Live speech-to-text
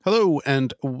Hello,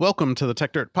 and welcome to the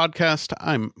Tech Dirt Podcast.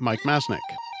 I'm Mike Masnick.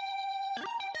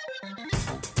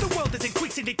 The world is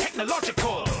increasingly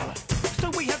technological,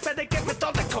 so we had better get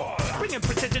methodical. Bringing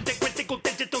precision to critical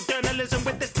digital journalism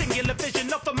with the singular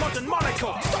vision of a modern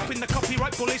monocle. Stopping the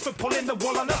copyright bullies from pulling the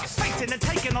wool on us. Facing and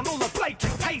taking on all the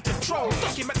blatant patent trolls.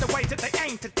 Document the ways that they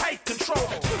aim to take control.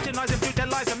 Scrutinize and view their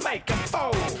lies and make them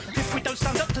fold. If we don't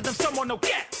stand up to them, someone will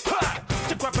get hurt.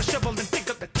 To grab a shovel and dig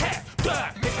up the tech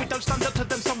dirt. If we don't stand up to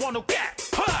them, someone will get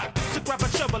hurt. To grab a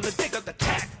shovel and dig up the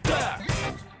tech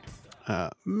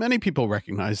dirt. Many people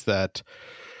recognize that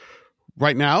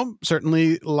right now,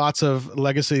 certainly lots of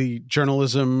legacy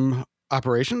journalism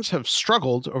operations have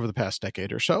struggled over the past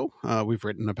decade or so. We've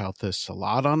written about this a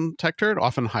lot on Tech Dirt,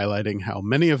 often highlighting how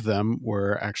many of them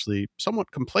were actually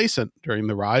somewhat complacent during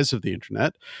the rise of the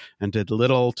internet and did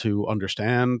little to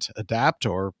understand, adapt,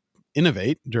 or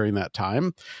innovate during that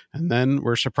time, and then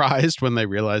were surprised when they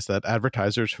realized that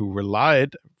advertisers who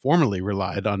formerly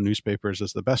relied on newspapers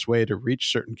as the best way to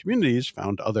reach certain communities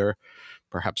found other,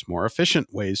 perhaps more efficient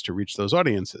ways to reach those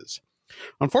audiences.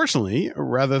 Unfortunately,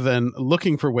 rather than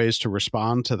looking for ways to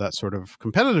respond to that sort of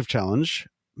competitive challenge,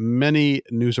 many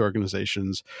news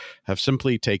organizations have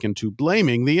simply taken to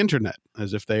blaming the internet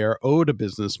as if they are owed a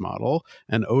business model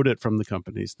and owed it from the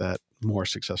companies that more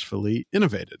successfully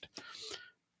innovated.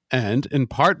 And in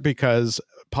part because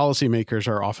policymakers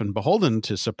are often beholden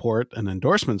to support and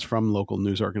endorsements from local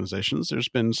news organizations, there's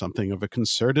been something of a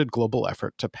concerted global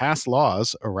effort to pass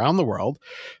laws around the world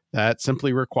that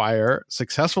simply require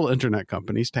successful internet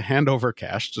companies to hand over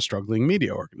cash to struggling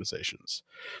media organizations.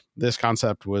 This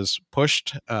concept was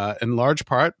pushed in large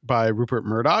part by Rupert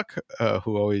Murdoch,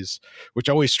 which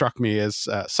always struck me as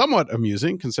somewhat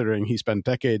amusing, considering he spent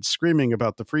decades screaming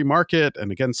about the free market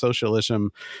and against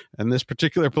socialism. And this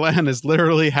particular plan is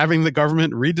literally having the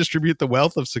government redistribute the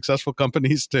wealth of successful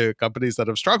companies to companies that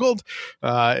have struggled.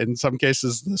 In some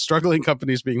cases, the struggling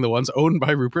companies being the ones owned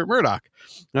by Rupert Murdoch.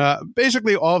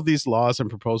 Basically, all of these laws and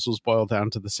proposals boil down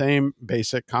to the same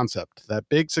basic concept that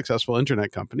big successful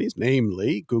internet companies,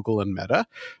 namely Google and Meta,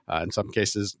 in some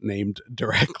cases named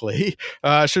directly,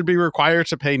 should be required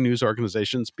to pay news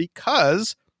organizations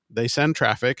because they send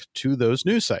traffic to those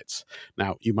news sites.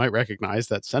 Now, you might recognize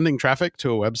that sending traffic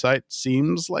to a website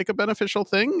seems like a beneficial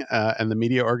thing, and the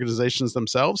media organizations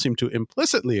themselves seem to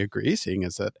implicitly agree, seeing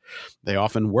as that they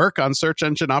often work on search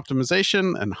engine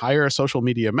optimization and hire social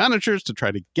media managers to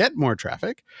try to get more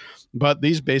traffic. But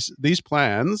these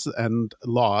plans and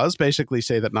laws basically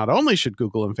say that not only should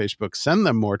Google and Facebook send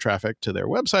them more traffic to their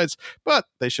websites, but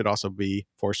they should also be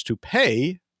forced to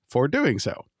pay for doing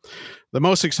so. The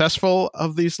most successful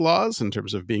of these laws, in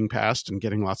terms of being passed and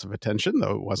getting lots of attention,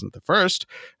 though it wasn't the first,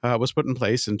 was put in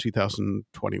place in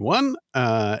 2021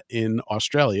 in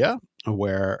Australia,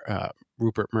 where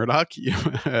Rupert Murdoch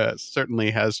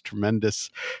certainly has tremendous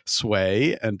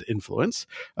sway and influence.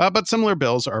 But similar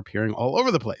bills are appearing all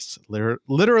over the place.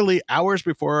 Literally hours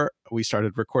before we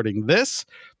started recording this,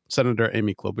 Senator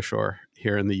Amy Klobuchar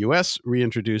here in the U.S.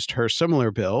 reintroduced her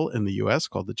similar bill in the U.S.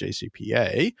 called the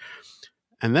JCPA.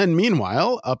 And then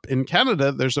meanwhile, up in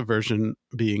Canada, there's a version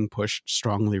being pushed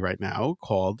strongly right now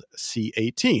called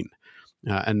C18.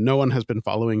 And no one has been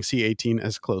following C18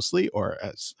 as closely or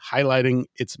as highlighting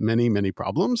its many, many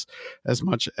problems as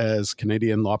much as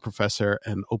Canadian law professor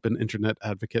and open internet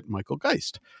advocate Michael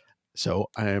Geist. So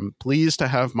I am pleased to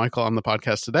have Michael on the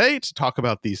podcast today to talk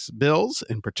about these bills,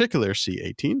 in particular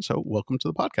C18. So welcome to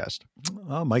the podcast.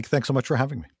 Mike, thanks so much for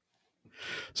having me.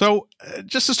 So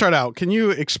just to start out, can you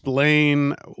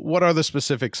explain what are the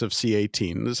specifics of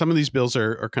C18? Some of these bills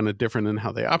are kind of different in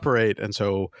how they operate. And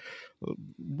so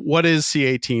what is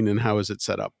C18 and how is it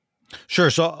set up? Sure.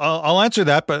 So I'll answer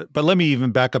that, but let me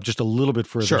even back up just a little bit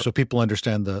further so people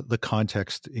understand the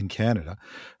context in Canada.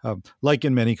 Like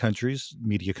in many countries,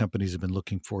 media companies have been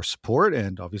looking for support,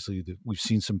 and obviously we've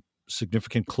seen some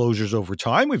significant closures over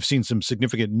time. We've seen some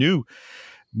significant new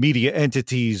media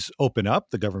entities open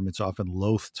up. The government's often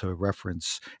loath to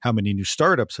reference how many new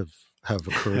startups have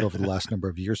occurred over the last number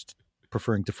of years,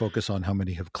 preferring to focus on how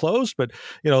many have closed. But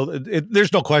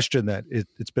there's no question that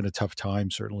it's been a tough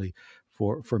time, certainly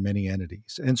for many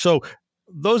entities. And so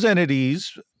those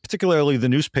entities, particularly the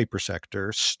newspaper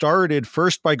sector, started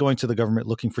first by going to the government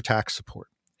looking for tax support.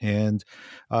 And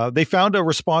they found a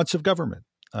responsive government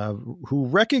who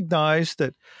recognized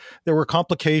that there were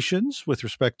complications with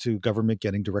respect to government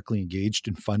getting directly engaged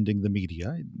in funding the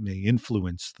media. It may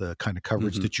influence the kind of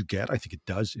coverage that you get. I think it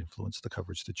does influence the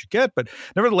coverage that you get. But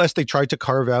nevertheless, they tried to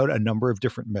carve out a number of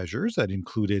different measures that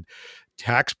included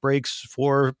tax breaks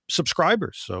for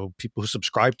subscribers. So people who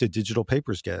subscribe to digital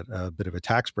papers get a bit of a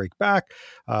tax break back.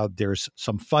 There's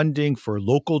some funding for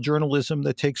local journalism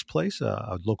that takes place,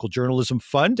 a local journalism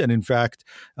fund. And in fact,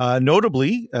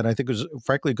 notably, and I think it was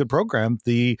frankly a good program,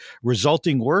 the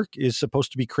resulting work is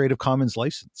supposed to be Creative Commons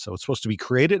licensed. So it's supposed to be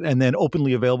created and then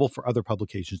openly available for other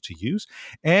publications to use.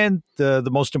 And the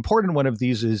most important one of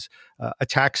these is a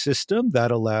tax system that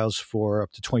allows for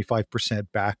up to 25%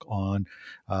 back on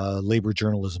labor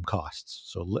journalism costs.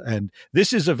 So, and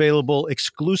this is available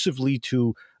exclusively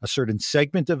to a certain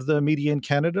segment of the media in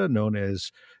Canada known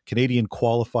as Canadian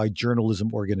Qualified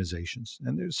Journalism Organizations.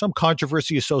 And there's some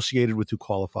controversy associated with who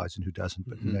qualifies and who doesn't,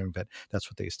 but in their event, that's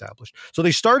what they established. So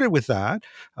they started with that,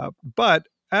 but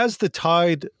as the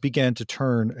tide began to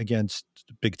turn against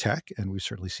big tech, and we've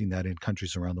certainly seen that in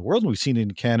countries around the world, and we've seen it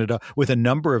in Canada with a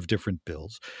number of different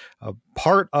bills,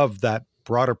 part of that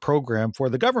broader program for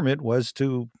the government was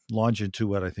to launch into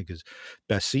what I think is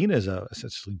best seen as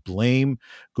essentially blame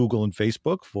Google and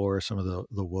Facebook for some of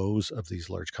the woes of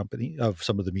these large of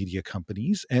some of the media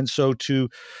companies. And so to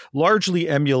largely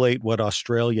emulate what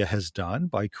Australia has done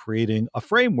by creating a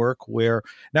framework where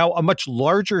now a much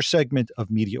larger segment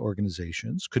of media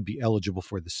organizations could be eligible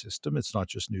for the system. It's not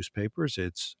just newspapers,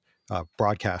 it's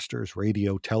broadcasters,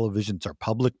 radio, television. It's our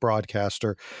public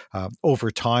broadcaster.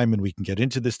 Over time, and we can get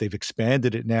into this, they've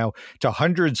expanded it now to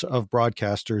hundreds of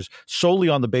broadcasters solely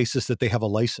on the basis that they have a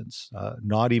license,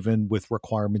 not even with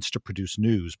requirements to produce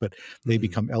news, but they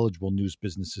become eligible news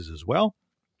businesses as well.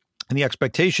 And the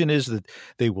expectation is that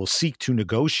they will seek to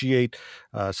negotiate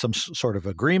some sort of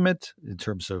agreement in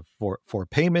terms of for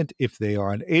payment. If they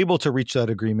are unable to reach that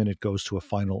agreement, it goes to a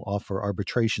final offer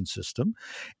arbitration system.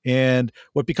 And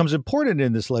what becomes important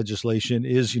in this legislation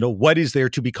is, what is there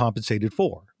to be compensated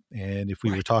for? And if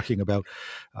we were talking about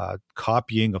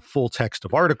copying a full text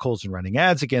of articles and running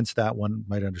ads against that, one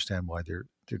might understand why there'd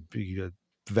be a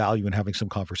value in having some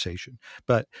conversation.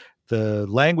 But the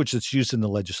language that's used in the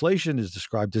legislation is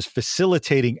described as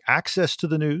facilitating access to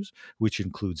the news, which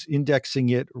includes indexing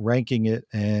it, ranking it,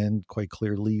 and quite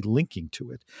clearly linking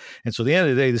to it. And so at the end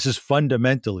of the day, this is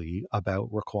fundamentally about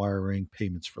requiring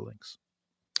payments for links.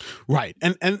 Right.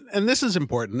 And this is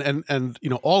important. And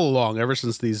all along, ever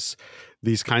since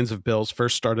these kinds of bills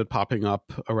first started popping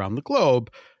up around the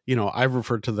globe, I've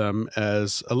referred to them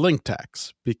as a link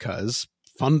tax because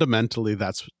fundamentally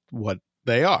that's what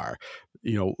they are.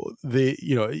 You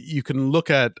can look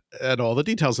at all the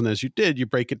details, and as you did, you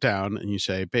break it down and you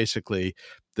say basically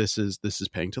this is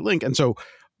paying to link. And so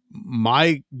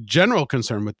my general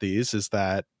concern with these is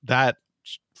that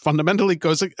fundamentally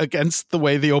goes against the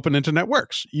way the open internet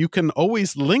works. You can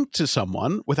always link to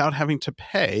someone without having to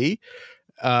pay,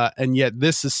 and yet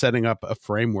this is setting up a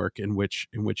framework in which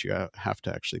you have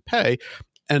to actually pay.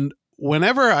 And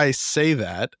whenever I say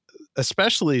that,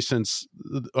 especially since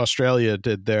Australia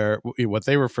did what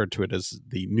they referred to it as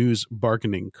the news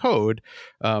bargaining code,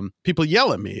 people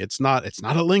yell at me. It's not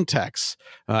a link tax.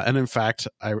 And in fact,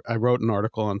 I wrote an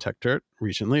article on TechDirt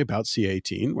recently about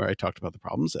C18 where I talked about the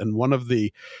problems. And one of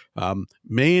the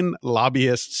main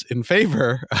lobbyists in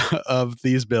favor of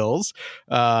these bills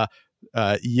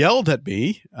yelled at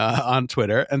me on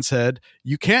Twitter and said,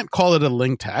 "You can't call it a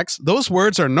link tax. Those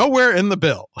words are nowhere in the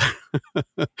bill."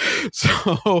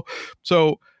 So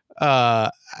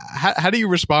how do you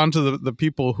respond to the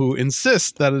people who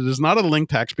insist that it is not a link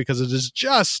tax because it is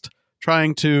just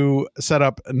trying to set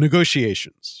up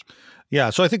negotiations? Yeah,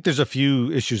 so I think there's a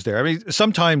few issues there. I mean,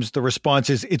 sometimes the response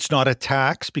is it's not a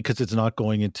tax because it's not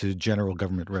going into general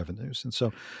government revenues. And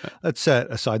so let's set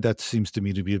aside, that seems to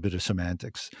me to be a bit of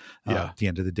semantics at the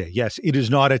end of the day. Yes, it is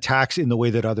not a tax in the way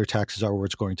that other taxes are where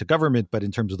it's going to government, but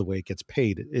in terms of the way it gets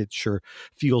paid, it sure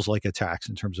feels like a tax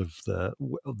in terms of the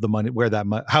money,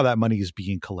 how that money is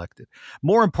being collected.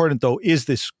 More important, though, is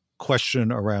this question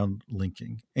around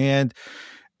linking. And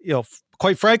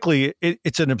quite frankly,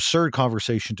 it's an absurd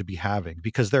conversation to be having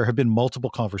because there have been multiple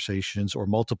conversations or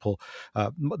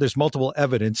there's multiple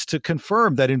evidence to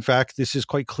confirm that, in fact, this is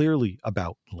quite clearly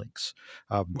about links.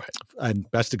 And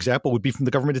best example would be from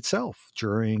the government itself.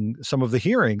 During some of the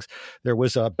hearings, there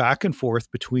was a back and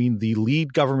forth between the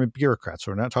lead government bureaucrats.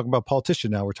 So we're not talking about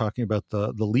politicians now. We're talking about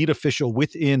the lead official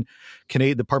within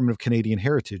the Department of Canadian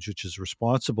Heritage, which is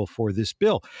responsible for this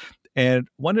bill. And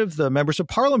one of the members of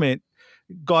Parliament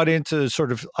got into sort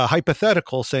of a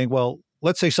hypothetical saying, well,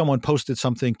 let's say someone posted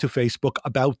something to Facebook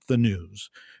about the news.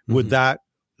 Would that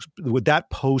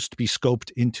post be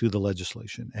scoped into the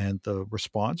legislation? And the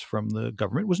response from the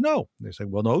government was no. They say,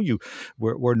 well, no,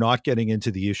 we're not getting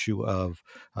into the issue of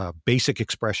basic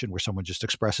expression where someone just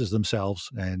expresses themselves,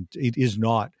 and it is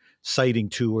not citing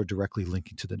to or directly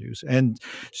linking to the news. And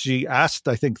she asked,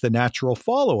 I think, the natural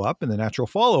follow-up, and the natural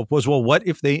follow-up was, well, what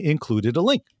if they included a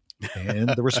link? And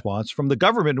the response from the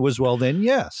government was, well, then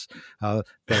yes.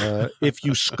 If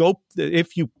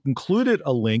you included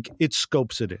a link, it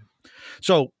scopes it in.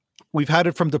 So we've had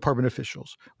it from department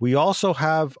officials. We also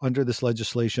have, under this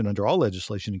legislation, under all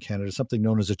legislation in Canada, something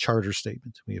known as a charter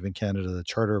statement. We have in Canada the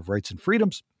Charter of Rights and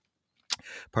Freedoms,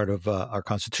 part of our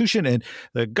Constitution. And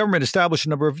the government established a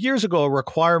number of years ago a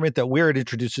requirement that where it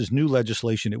introduces new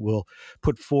legislation, it will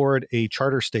put forward a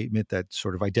charter statement that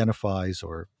sort of identifies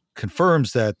or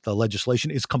confirms that the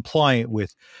legislation is compliant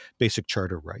with basic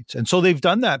charter rights. And so they've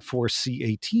done that for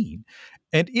C-18.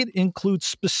 And it includes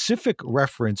specific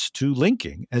reference to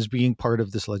linking as being part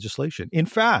of this legislation. In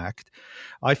fact,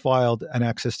 I filed an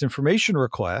access to information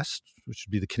request, which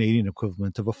would be the Canadian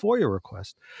equivalent of a FOIA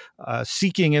request,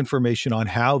 seeking information on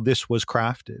how this was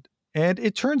crafted. And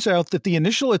it turns out that the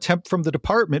initial attempt from the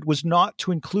department was not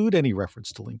to include any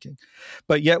reference to linking.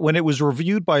 But yet when it was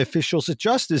reviewed by officials at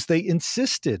Justice, they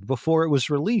insisted before it was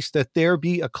released that there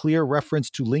be a clear reference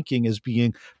to linking as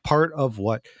being part of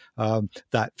what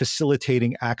that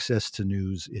facilitating access to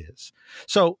news is.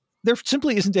 So there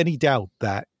simply isn't any doubt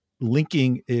that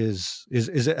linking is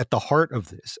at the heart of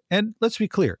this. And let's be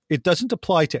clear, it doesn't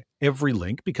apply to every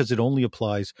link because it only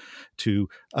applies to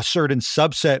a certain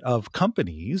subset of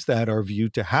companies that are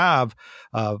viewed to have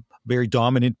very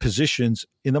dominant positions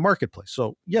in the marketplace.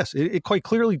 So yes, it quite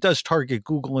clearly does target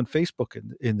Google and Facebook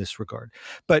in this regard.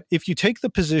 But if you take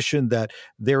the position that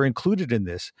they're included in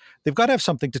this, they've got to have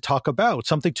something to talk about,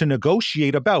 something to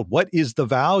negotiate about. What is the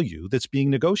value that's being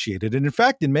negotiated? And in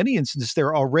fact, in many instances, there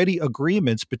are already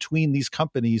agreements between these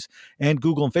companies and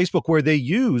Google and Facebook where they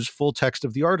use full text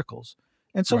of the articles.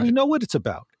 And so we know what it's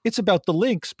about. It's about the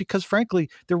links because, frankly,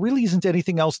 there really isn't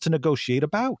anything else to negotiate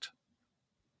about.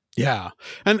 Yeah.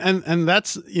 And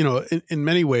that's, in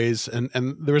many ways, and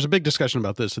there was a big discussion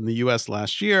about this in the US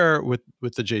last year with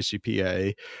the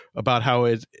JCPA about how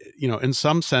it, in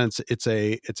some sense, it's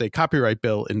a copyright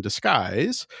bill in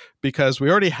disguise because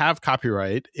we already have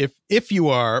copyright if you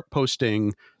are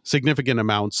posting significant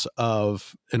amounts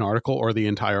of an article or the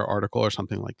entire article or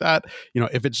something like that.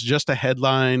 If it's just a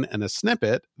headline and a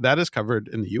snippet, that is covered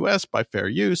in the US by fair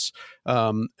use.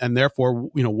 And therefore,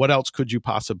 what else could you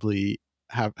possibly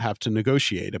have to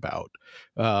negotiate about?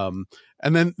 And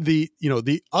then the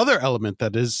other element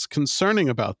that is concerning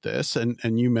about this,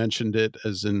 and you mentioned it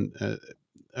as in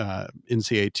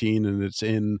C-18 and it's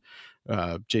in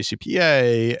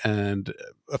JCPA and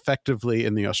effectively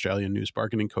in the Australian News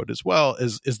Bargaining Code as well,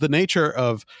 is the nature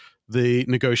of the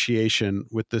negotiation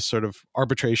with this sort of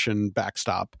arbitration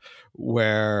backstop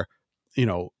where,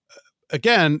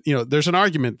 again, there's an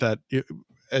argument that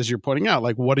as you're pointing out,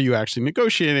 like, what are you actually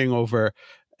negotiating over?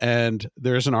 And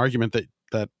there's an argument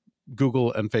that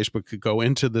Google and Facebook could go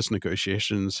into this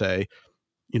negotiation and say,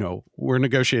 we're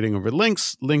negotiating over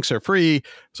links. Links are free,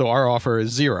 so our offer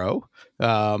is zero,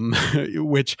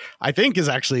 which I think is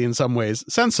actually in some ways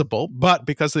sensible. But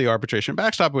because of the arbitration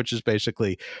backstop, which is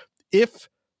basically if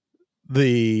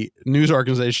the news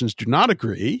organizations do not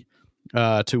agree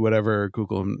to whatever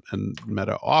Google and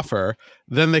Meta offer,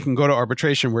 then they can go to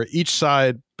arbitration where each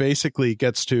side basically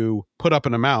gets to put up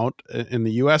an amount. In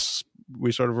the US,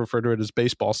 we sort of refer to it as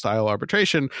baseball style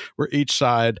arbitration, where each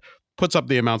side puts up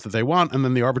the amount that they want, and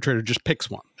then the arbitrator just picks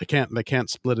one. They can't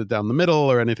split it down the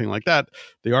middle or anything like that.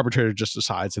 The arbitrator just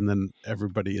decides, and then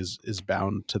everybody is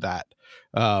bound to that.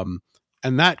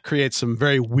 And that creates some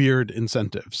very weird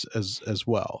incentives as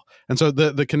well. And so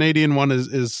the Canadian one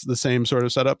is the same sort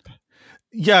of setup.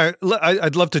 Yeah,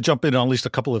 I'd love to jump in on at least a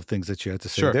couple of things that you had to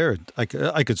say Sure. there.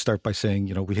 I could start by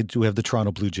saying, we do have the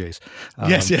Toronto Blue Jays.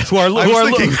 Yes.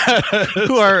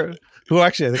 Who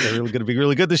actually I think are really going to be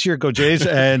really good this year. Go Jays.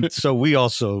 And so we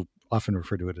also often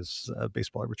refer to it as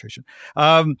baseball arbitration.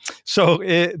 But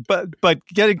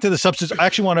getting to the substance, I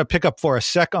actually want to pick up for a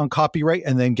sec on copyright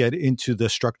and then get into the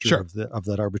structure of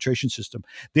that arbitration system.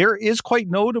 There is quite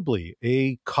notably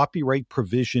a copyright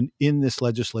provision in this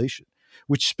legislation,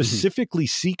 which specifically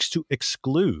seeks to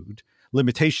exclude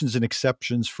limitations and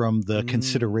exceptions from the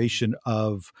consideration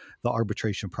of the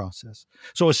arbitration process.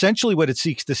 So essentially what it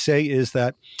seeks to say is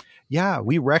that, yeah,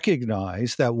 we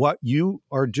recognize that what you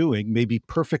are doing may be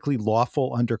perfectly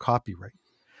lawful under copyright,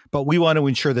 but we want to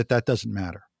ensure that that doesn't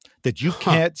matter. That you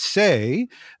can't say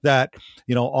that,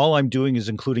 all I'm doing is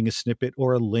including a snippet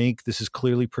or a link. This is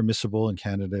clearly permissible. In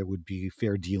Canada, it would be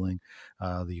fair dealing,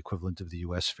 the equivalent of the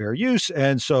US fair use.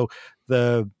 And so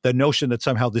the notion that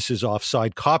somehow this is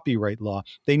offside copyright law,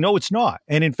 they know it's not.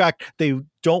 And in fact, they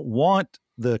don't want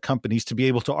the companies to be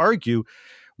able to argue,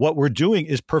 what we're doing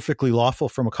is perfectly lawful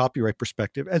from a copyright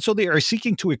perspective. And so they are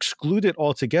seeking to exclude it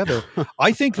altogether.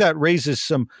 I think that raises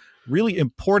some really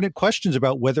important questions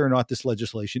about whether or not this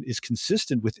legislation is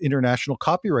consistent with international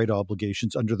copyright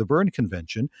obligations under the Berne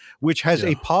Convention, which has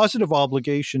a positive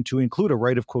obligation to include a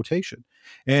right of quotation.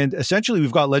 And essentially,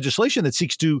 we've got legislation that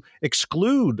seeks to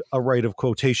exclude a right of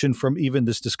quotation from even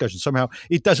this discussion. Somehow,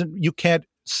 you can't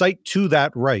cite to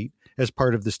that right as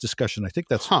part of this discussion. I think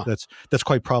that's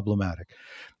quite problematic.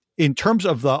 In terms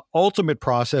of the ultimate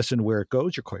process and where it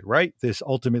goes, you're quite right. This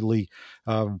ultimately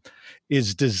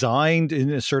is designed in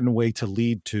a certain way to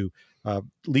lead to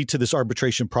this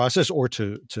arbitration process, or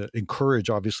to encourage,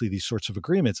 obviously, these sorts of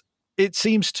agreements. It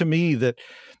seems to me that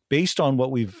based on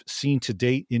what we've seen to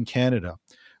date in Canada,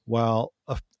 while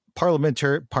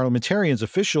parliamentarians,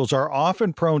 officials are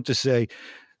often prone to say,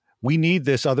 we need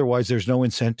this, otherwise there's no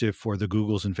incentive for the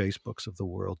Googles and Facebooks of the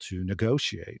world to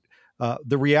negotiate.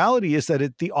 The reality is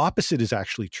that the opposite is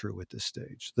actually true at this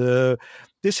stage.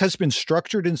 This has been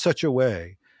structured in such a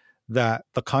way that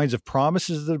the kinds of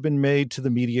promises that have been made to the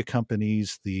media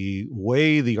companies, the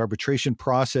way the arbitration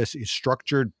process is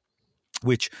structured,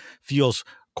 which feels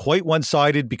quite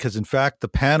one-sided because, in fact, the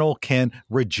panel can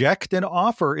reject an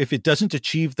offer if it doesn't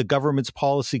achieve the government's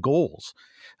policy goals.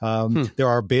 There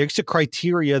are basic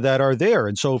criteria that are there.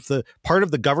 And so if the part of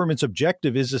the government's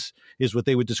objective is what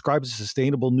they would describe as a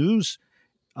sustainable news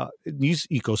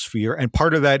ecosphere, and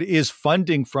part of that is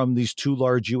funding from these two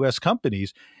large U.S.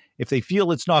 companies, if they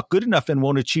feel it's not good enough and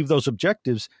won't achieve those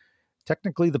objectives,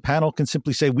 technically the panel can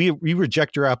simply say, we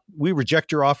reject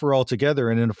your offer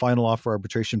altogether, and in a final offer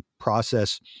arbitration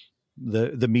process,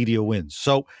 the media wins.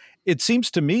 So it seems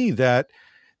to me that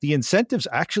the incentives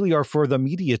actually are for the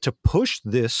media to push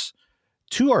this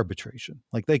to arbitration.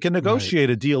 Like, they can negotiate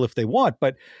a deal if they want,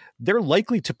 but they're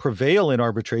likely to prevail in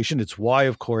arbitration. It's why,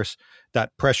 of course,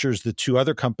 that pressures the two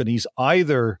other companies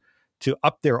either to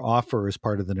up their offer as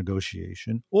part of the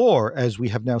negotiation, or, as we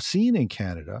have now seen in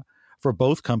Canada, for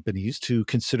both companies to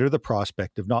consider the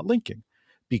prospect of not linking.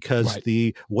 Because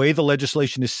the way the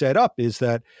legislation is set up is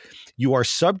that you are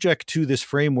subject to this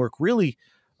framework really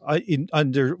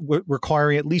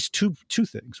requiring at least two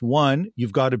things. One,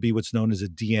 you've got to be what's known as a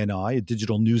DNI, a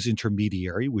digital news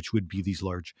intermediary, which would be these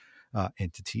large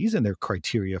entities and their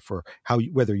criteria for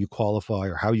whether you qualify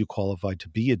or how you qualify to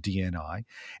be a DNI.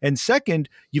 And second,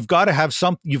 you've got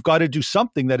to do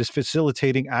something that is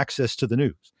facilitating access to the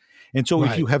news. And so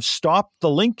if you have stopped the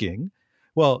linking,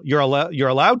 well, you're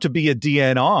allowed to be a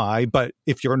DNI, but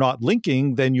if you're not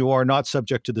linking, then you are not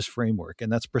subject to this framework.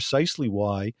 And that's precisely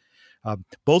why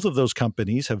both of those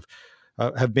companies have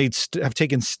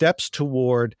taken steps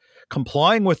toward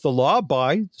complying with the law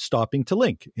by stopping to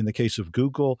link. In the case of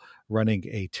Google, running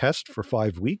a test for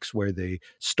 5 weeks where they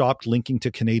stopped linking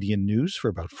to Canadian news for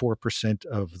about 4%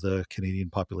 of the Canadian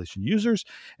population users.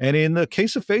 And in the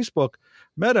case of Facebook,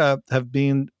 Meta have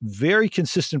been very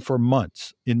consistent for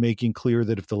months in making clear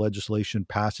that if the legislation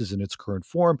passes in its current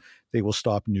form, they will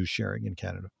stop news sharing in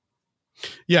Canada.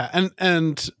 Yeah,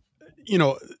 and you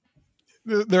know,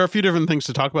 there are a few different things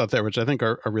to talk about there, which I think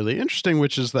are really interesting,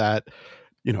 which is that,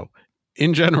 you know,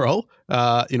 in general,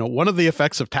 one of the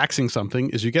effects of taxing something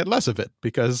is you get less of it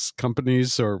because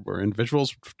companies or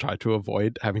individuals try to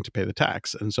avoid having to pay the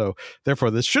tax. And so therefore,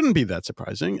 this shouldn't be that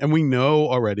surprising. And we know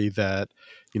already that,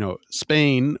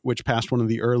 Spain, which passed one of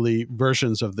the early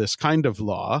versions of this kind of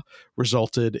law,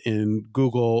 resulted in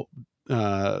Google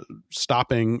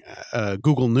stopping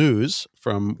Google News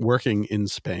from working in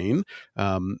Spain,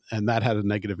 and that had a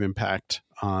negative impact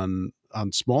on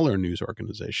smaller news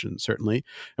organizations, certainly.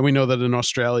 And we know that in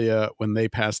Australia, when they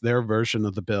passed their version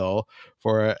of the bill,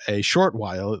 for a short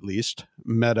while at least,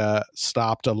 Meta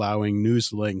stopped allowing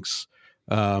news links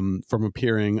from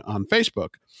appearing on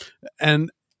Facebook.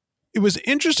 And it was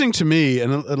interesting to me,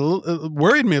 and it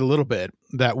worried me a little bit,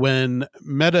 that when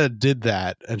Meta did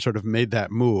that and sort of made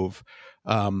that move,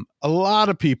 a lot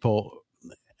of people,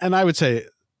 and I would say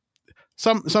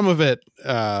some of it,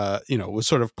 was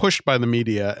sort of pushed by the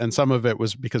media, and some of it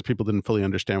was because people didn't fully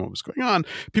understand what was going on.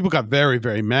 People got very,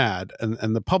 very mad,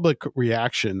 and the public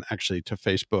reaction actually to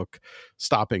Facebook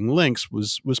stopping links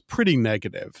was pretty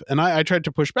negative. And I tried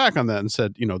to push back on that and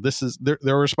said,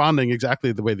 they're responding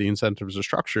exactly the way the incentives are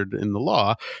structured in the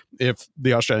law. If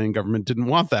the Australian government didn't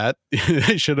want that,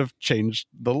 they should have changed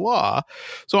the law.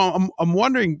 So I'm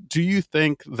wondering, do you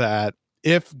think that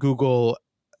if Google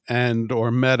and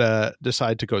or Meta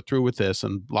decide to go through with this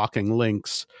and blocking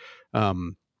links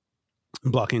to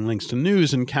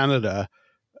news in Canada,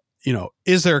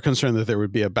 is there a concern that there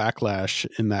would be a backlash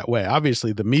in that way?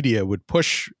 Obviously, the media would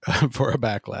push for a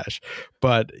backlash,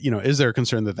 but is there a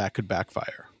concern that could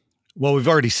backfire? Well, we've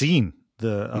already seen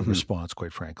the response,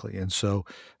 quite frankly. And so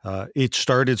it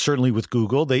started certainly with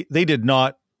Google. They did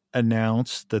not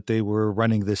announce that they were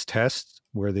running this test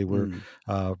where they were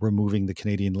removing the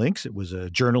Canadian links. It was a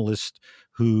journalist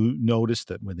who noticed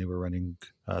that when they were running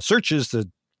searches, the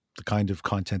kind of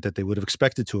content that they would have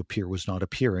expected to appear was not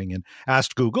appearing, and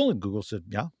asked Google, and Google said,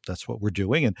 yeah, that's what we're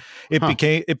doing. And it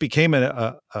became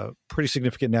a pretty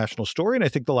significant national story. And I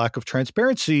think the lack of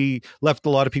transparency left a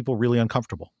lot of people really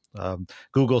uncomfortable.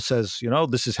 Google says,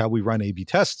 this is how we run A/B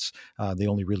tests. They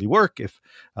only really work if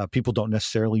people don't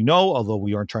necessarily know, although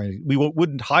we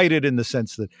wouldn't hide it in the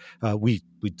sense that we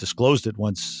disclosed it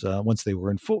once they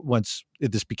were once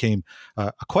this became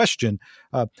a question.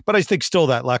 But I think still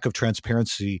that lack of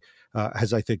transparency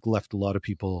has, I think, left a lot of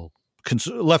people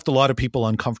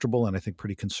uncomfortable, and I think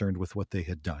pretty concerned with what they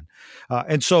had done.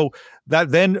 And so that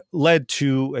then led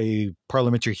to a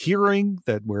parliamentary hearing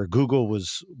where Google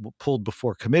was pulled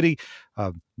before committee.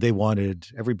 They wanted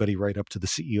everybody right up to the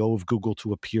CEO of Google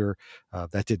to appear.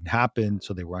 That didn't happen,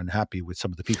 so they were unhappy with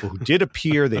some of the people who did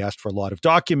appear. They asked for a lot of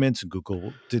documents, and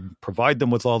Google didn't provide them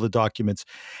with all the documents.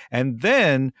 And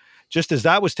then, just as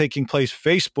that was taking place,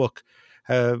 Facebook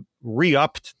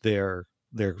re-upped their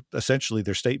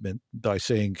statement by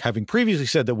saying, having previously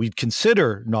said that we'd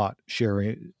consider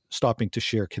stopping to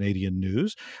share Canadian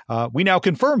news, we now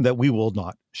confirm that we will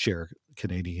not share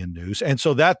Canadian news. And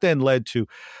so that then led to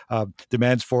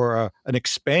demands for an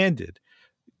expanded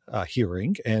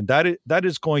hearing, and that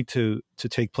is going to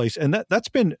take place. And that's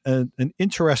been an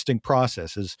interesting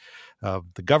process, as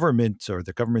the government or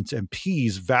the government's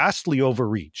MPs vastly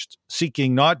overreached,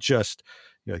 seeking not just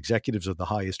executives of the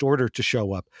highest order to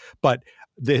show up, but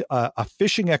a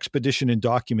fishing expedition in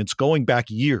documents going back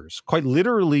years. Quite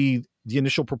literally, the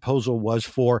initial proposal was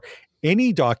for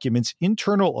any documents,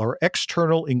 internal or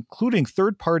external, including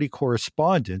third-party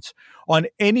correspondence, on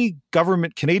any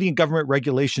Canadian government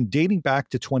regulation dating back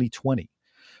to 2020.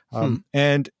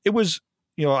 And it was,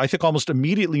 I think almost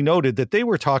immediately noted that they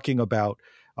were talking about,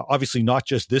 obviously not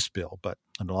just this bill, but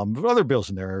a lot of other bills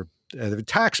in there,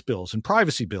 tax bills and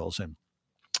privacy bills, and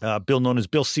bill known as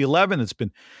Bill C-11 that's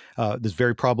been this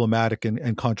very problematic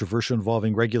and controversial,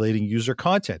 involving regulating user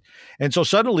content. And so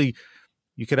suddenly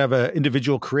you could have an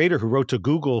individual creator who wrote to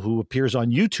Google who appears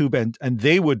on YouTube, and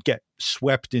they would get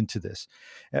swept into this.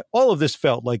 All of this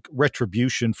felt like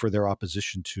retribution for their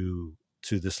opposition to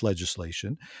this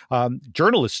legislation.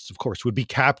 Journalists, of course, would be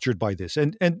captured by this.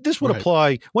 And this would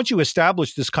apply, once you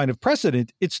establish this kind of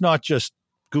precedent, it's not just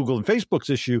Google and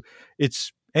Facebook's issue,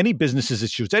 it's any business's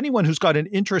issues. Anyone who's got an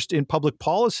interest in public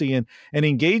policy and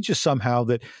engages somehow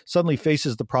that suddenly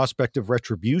faces the prospect of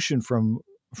retribution from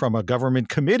a government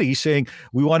committee saying,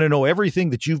 we want to know everything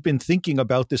that you've been thinking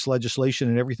about this legislation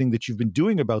and everything that you've been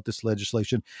doing about this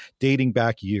legislation dating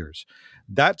back years.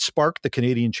 That sparked the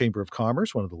Canadian Chamber of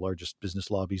Commerce, one of the largest business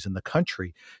lobbies in the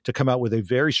country, to come out with a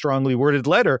very strongly worded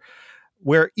letter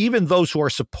where even those who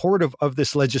are supportive of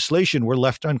this legislation were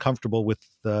left uncomfortable with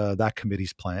that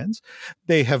committee's plans.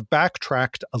 They have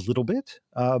backtracked a little bit,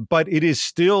 but it is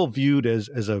still viewed as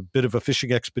a bit of a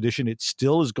fishing expedition. It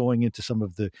still is going into some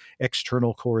of the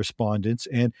external correspondence.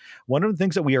 And one of the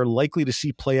things that we are likely to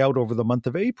see play out over the month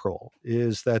of April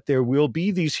is that there will be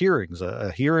these hearings,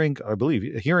 a hearing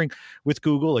with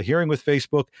Google, a hearing with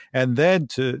Facebook, and then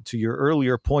to your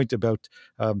earlier point about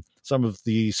some of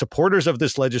the supporters of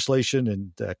this legislation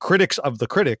and critics of the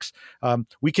critics,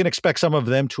 we can expect some of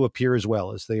them to appear as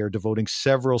well, as they are devoting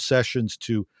several sessions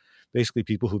to basically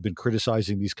people who've been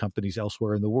criticizing these companies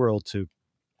elsewhere in the world to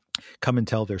come and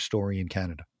tell their story in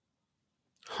Canada.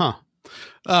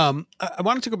 I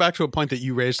wanted to go back to a point that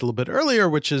you raised a little bit earlier,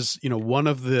 which is, one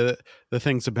of the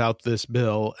things about this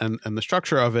bill and the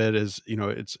structure of it is,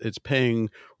 it's paying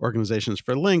organizations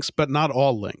for links, but not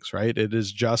all links, right? It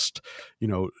is just,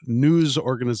 news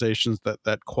organizations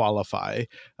that qualify.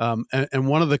 And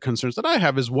one of the concerns that I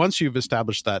have is once you've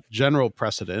established that general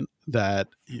precedent that,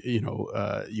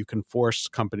 you can force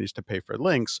companies to pay for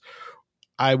links,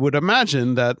 I would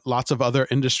imagine that lots of other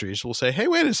industries will say, hey,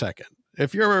 wait a second.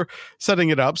 If you're setting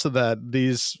it up so that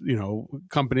these,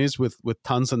 companies with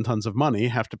tons and tons of money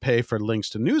have to pay for links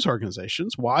to news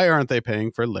organizations, why aren't they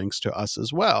paying for links to us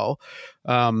as well?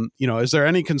 Is there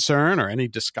any concern or any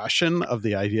discussion of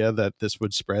the idea that this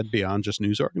would spread beyond just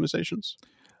news organizations?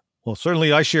 Well,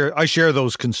 certainly I share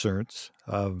those concerns.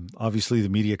 Obviously, the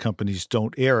media companies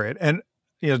don't air it. And,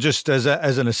 just as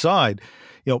an aside,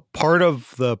 part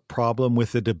of the problem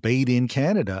with the debate in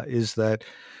Canada is that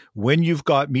when you've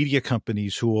got media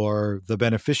companies who are the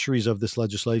beneficiaries of this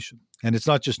legislation, and it's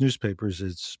not just newspapers,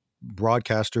 it's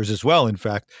broadcasters as well. In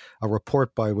fact, a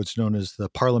report by what's known as the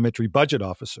Parliamentary Budget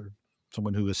Officer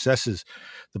someone who assesses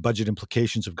the budget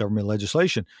implications of government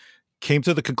legislation, came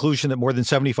to the conclusion that more than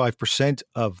 75%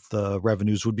 of the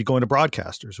revenues would be going to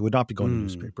broadcasters, would not be going to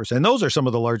newspapers. And those are some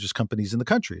of the largest companies in the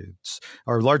country.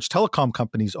 Our large telecom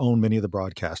companies own many of the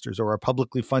broadcasters, or our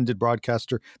publicly funded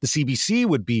broadcaster, the CBC,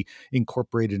 would be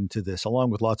incorporated into this, along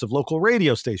with lots of local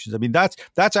radio stations. I mean,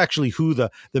 that's actually who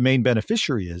the main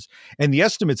beneficiary is. And the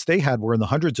estimates they had were in the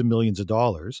hundreds of millions of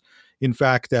dollars. In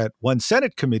fact, at one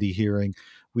Senate committee hearing,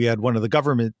 we had one of the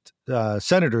government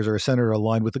senators, or a senator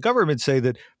aligned with the government, say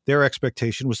that their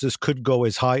expectation was this could go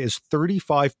as high as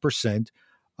 35%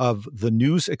 of the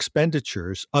news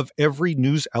expenditures of every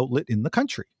news outlet in the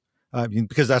country. I mean,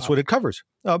 because that's what it covers.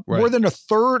 Right. More than a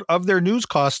third of their news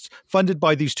costs funded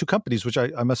by these two companies, which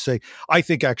I must say, I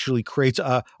think actually creates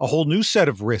a whole new set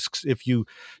of risks if you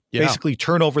basically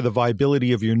turn over the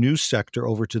viability of your news sector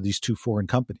over to these two foreign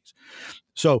companies.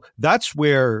 So that's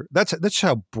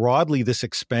how broadly this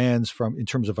expands from in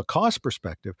terms of a cost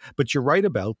perspective. But you're right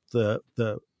about the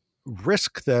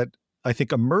risk that I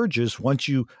think emerges once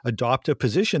you adopt a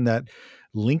position that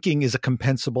linking is a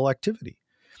compensable activity.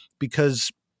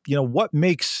 Because what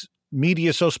makes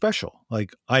media so special?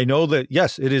 Like, I know that,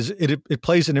 yes, it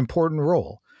plays an important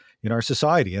role in our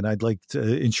society, and I'd like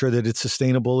to ensure that it's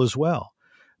sustainable as well.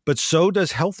 But so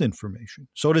does health information.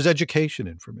 So does education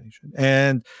information.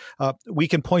 And we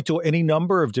can point to any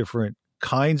number of different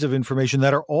kinds of information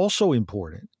that are also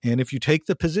important. And if you take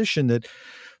the position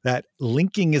that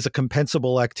linking is a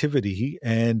compensable activity,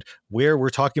 and where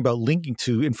we're talking about linking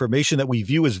to information that we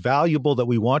view as valuable, that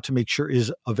we want to make sure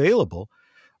is available,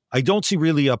 I don't see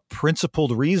really a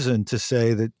principled reason to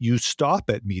say that you stop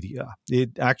at media.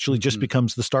 It actually just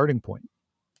becomes the starting point.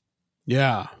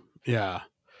 Yeah.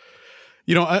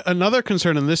 Another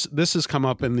concern, and this has come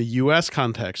up in the U.S.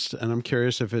 context, and I'm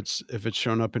curious if it's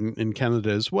shown up in Canada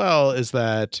as well, is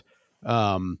that,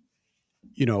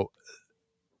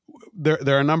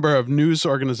 there are a number of news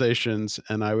organizations,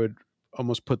 and I would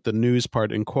almost put the news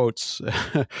part in quotes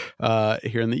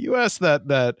here in the U.S.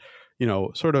 that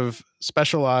sort of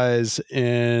specialize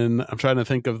in, I'm trying to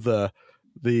think of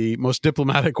the most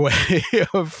diplomatic way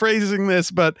of phrasing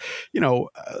this, but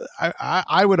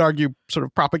I would argue sort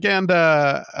of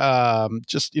propaganda,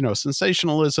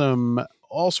 sensationalism,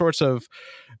 all sorts of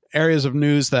areas of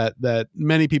news that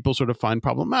many people sort of find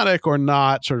problematic or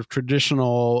not sort of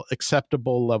traditional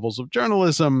acceptable levels of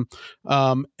journalism,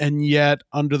 and yet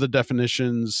under the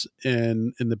definitions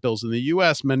in the bills in the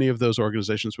U.S., many of those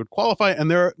organizations would qualify, and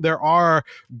there are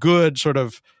good sort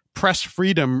of press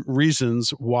freedom reasons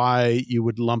why you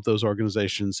would lump those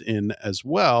organizations in as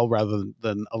well, rather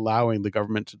than allowing the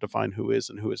government to define who is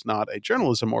and who is not a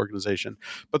journalism organization.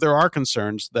 But there are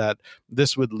concerns that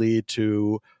this would lead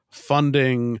to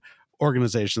funding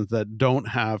organizations that don't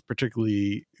have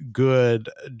particularly good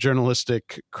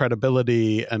journalistic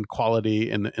credibility and quality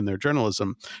in their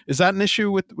journalism. Is that an issue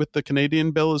with the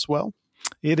Canadian bill as well?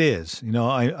 It is.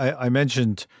 I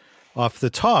mentioned off the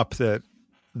top that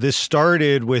this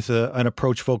started with an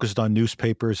approach focused on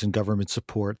newspapers and government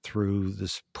support through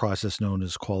this process known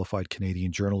as qualified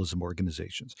Canadian journalism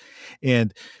organizations.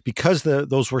 And because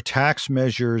those were tax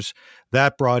measures,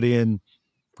 that brought in,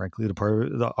 frankly, the part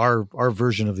of our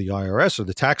version of the IRS, or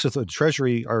the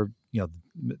Treasury,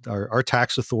 our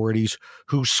tax authorities,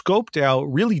 who scoped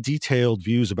out really detailed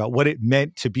views about what it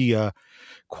meant to be a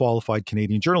qualified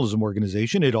Canadian journalism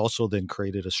organization. It also then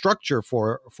created a structure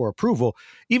for approval.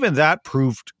 Even that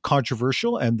proved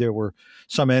controversial, and there were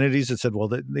some entities that said, well,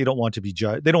 they don't want to be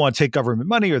judged. They don't want to take government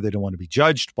money, or they don't want to be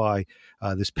judged by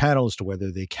this panel as to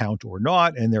whether they count or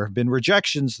not. And there have been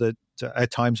rejections that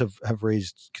at times have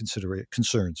raised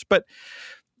concerns. But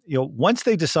once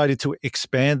they decided to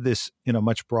expand this in a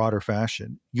much broader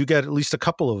fashion, you get at least a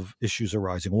couple of issues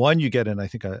arising. One, you get, and I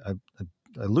think I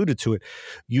alluded to it,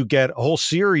 you get a whole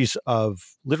series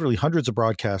of literally hundreds of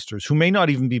broadcasters who may not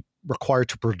even be required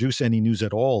to produce any news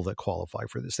at all that qualify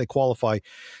for this. They qualify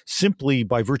simply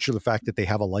by virtue of the fact that they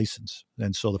have a license.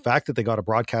 And so the fact that they got a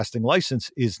broadcasting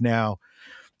license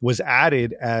was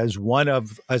added as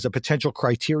a potential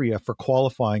criteria for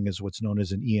qualifying as what's known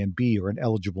as an ENB, or an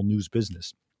eligible news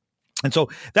business. And so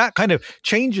that kind of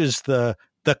changes the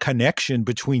connection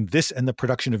between this and the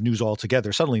production of news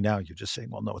altogether. Suddenly now you're just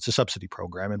saying, well, no, it's a subsidy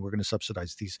program and we're going to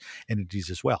subsidize these entities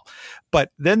as well.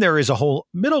 But then there is a whole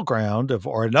middle ground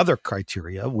or another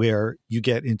criteria where you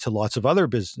get into lots of other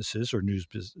businesses or news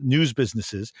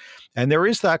businesses. And there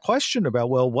is that question about,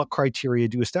 well, what criteria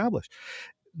do you establish?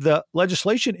 The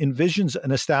legislation envisions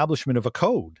an establishment of a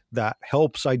code that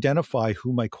helps identify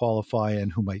who might qualify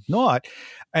and who might not.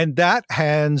 And that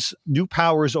hands new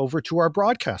powers over to our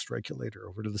broadcast regulator,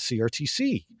 over to the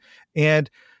CRTC. And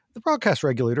the broadcast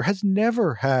regulator has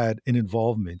never had an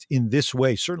involvement in this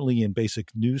way, certainly in basic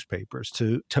newspapers,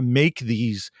 to make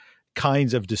these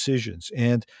kinds of decisions.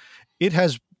 And it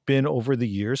has been over the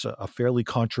years a fairly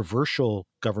controversial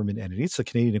government entity. It's the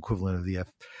Canadian equivalent of the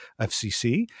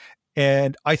FCC.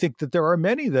 And I think that there are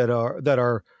many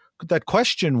that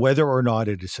question whether or not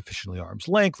it is sufficiently arm's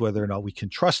length, whether or not we can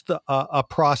trust a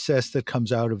process that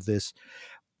comes out of this.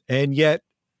 And yet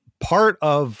part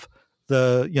of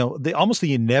the almost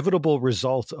the inevitable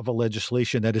result of a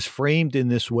legislation that is framed in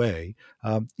this way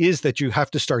is that you have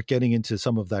to start getting into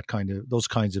some of those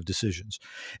kinds of decisions.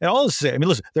 And all to say, I mean,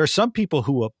 listen, there are some people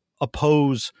who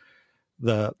oppose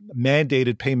the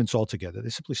mandated payments altogether. They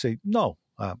simply say, no,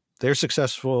 they're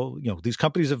successful. These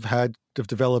companies have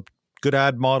developed good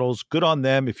ad models, good on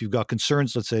them. If you've got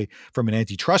concerns, let's say from an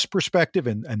antitrust perspective,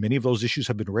 and many of those issues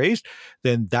have been raised,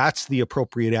 then that's the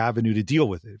appropriate avenue to deal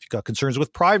with it. If you've got concerns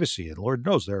with privacy, and Lord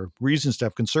knows there are reasons to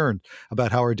have concern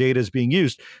about how our data is being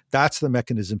used, that's the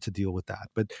mechanism to deal with that.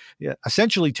 But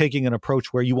essentially taking an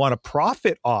approach where you want to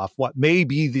profit off what may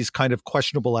be these kind of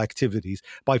questionable activities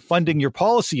by funding your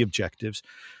policy objectives,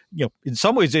 in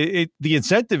some ways, the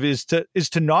incentive is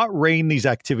to not rein these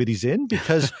activities in,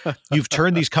 because you've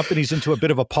turned these companies into a bit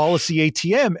of a policy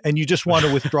ATM, and you just want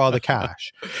to withdraw the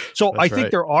cash. So I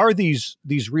think there are these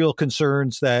real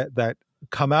concerns that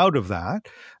come out of that,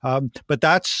 but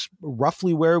that's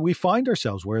roughly where we find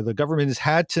ourselves, where the government has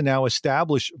had to now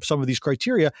establish some of these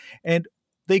criteria, and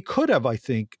they could have, I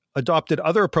think, adopted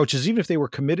other approaches, even if they were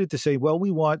committed to say, well,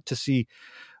 we want to see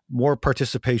more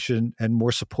participation and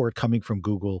more support coming from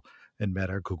Google and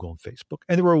Meta, Google and Facebook.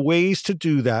 And there were ways to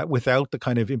do that without the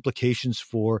kind of implications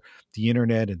for the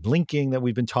internet and linking that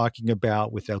we've been talking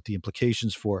about, without the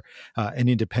implications for an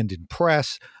independent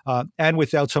press, and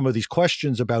without some of these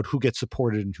questions about who gets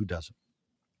supported and who doesn't.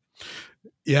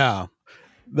 Yeah,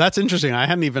 that's interesting. I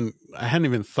hadn't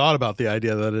even thought about the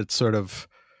idea that it's sort of,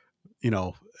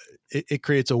 it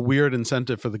creates a weird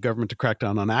incentive for the government to crack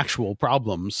down on actual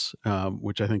problems,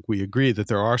 which I think we agree that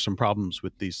there are some problems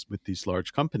with these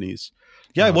large companies.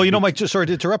 Yeah, well, Mike, just sorry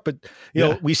to interrupt,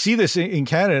 but we see this in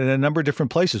Canada in a number of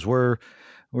different places where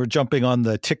we're jumping on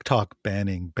the TikTok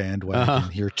banning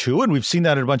bandwagon here too, and we've seen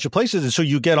that in a bunch of places. And so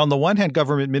you get on the one hand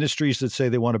government ministries that say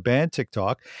they want to ban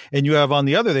TikTok, and you have on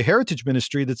the other the Heritage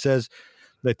Ministry that says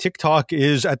that TikTok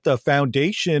is at the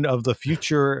foundation of the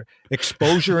future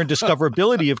exposure and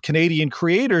discoverability of Canadian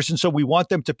creators. And so we want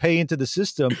them to pay into the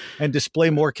system and display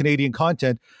more Canadian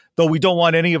content, though we don't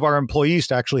want any of our employees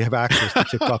to actually have access to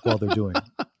TikTok while they're doing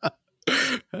it.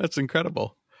 That's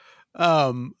incredible.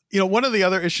 One of the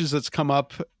other issues that's come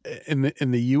up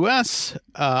in the U.S.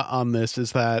 On this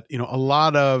is that, a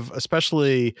lot of,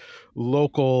 especially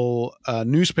local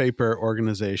newspaper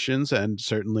organizations, and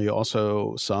certainly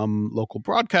also some local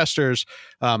broadcasters,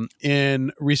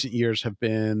 in recent years have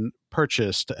been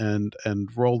purchased and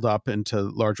rolled up into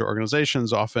larger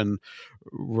organizations, often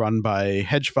run by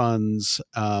hedge funds,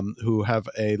 who have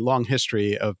a long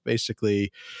history of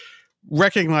basically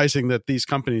recognizing that these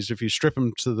companies, if you strip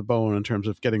them to the bone in terms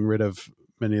of getting rid of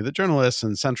many of the journalists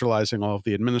and centralizing all of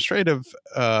the administrative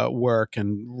work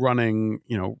and running,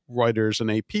 Reuters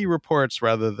and AP reports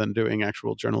rather than doing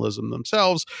actual journalism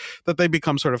themselves, that they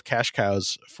become sort of cash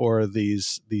cows for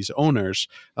these owners.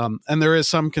 And there is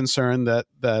some concern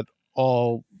that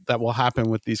all that will happen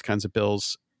with these kinds of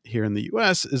bills here in the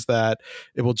US is that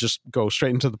it will just go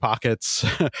straight into the pockets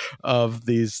of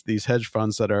these hedge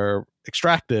funds that are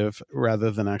extractive rather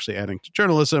than actually adding to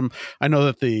journalism. I know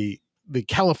that the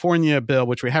California bill,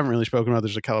 which we haven't really spoken about,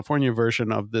 there's a California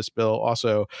version of this bill,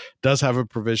 also does have a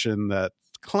provision that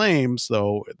claims,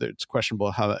 though it's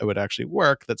questionable how it would actually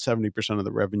work, that 70% of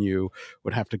the revenue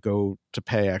would have to go to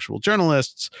pay actual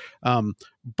journalists.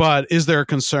 But is there a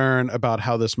concern about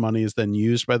how this money is then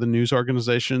used by the news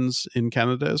organizations in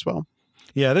Canada as well?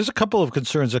 Yeah, there's a couple of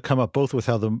concerns that come up, both with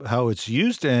how it's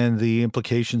used and the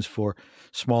implications for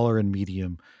smaller and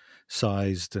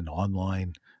medium-sized and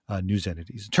online news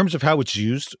entities. In terms of how it's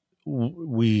used,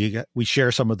 we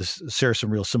share some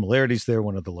real similarities there.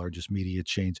 One of the largest media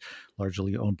chains,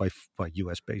 largely owned by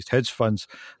U.S.-based hedge funds,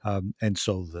 and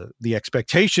so the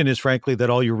expectation is, frankly, that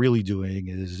all you're really doing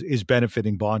is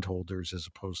benefiting bondholders as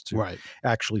opposed to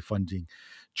actually funding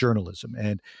journalism.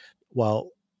 And while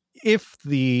if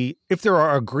there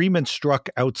are agreements struck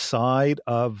outside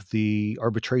of the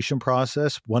arbitration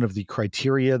process, one of the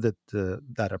criteria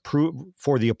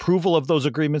for the approval of those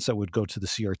agreements that would go to the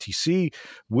CRTC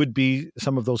would be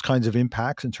some of those kinds of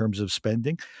impacts in terms of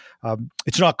spending.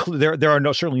 It's not clear. There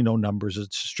are certainly no numbers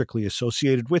that's strictly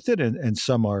associated with it, and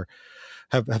some are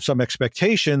have some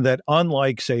expectation that,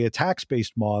 unlike, say, a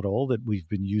tax-based model that we've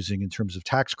been using in terms of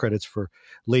tax credits for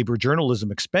labor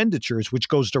journalism expenditures, which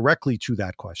goes directly to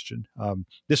that question,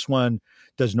 this one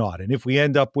does not. And if we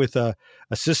end up with a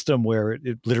system where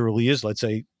it literally is, let's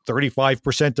say,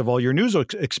 35% of all your news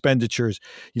expenditures,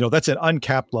 that's an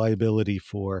uncapped liability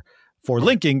for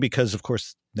linking, because of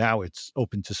course now it's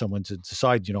open to someone to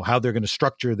decide, how they're going to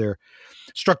structure their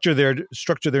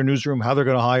newsroom, how they're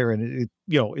going to hire. And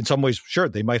in some ways, sure,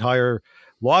 they might hire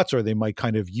lots, or they might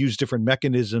kind of use different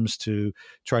mechanisms to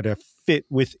try to fit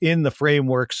within the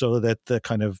framework so that the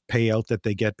kind of payout that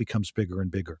they get becomes bigger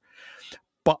and bigger.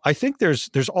 But I think there's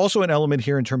also an element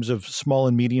here in terms of small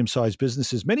and medium-sized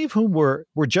businesses, many of whom were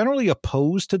generally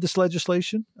opposed to this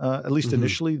legislation, at least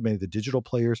initially. Many of the digital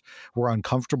players were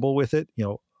uncomfortable with it.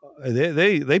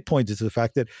 They pointed to the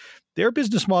fact that their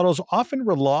business models often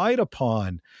relied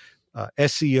upon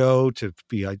SEO to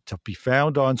be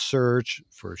found on search,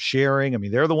 for sharing. I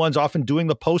mean, they're the ones often doing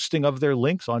the posting of their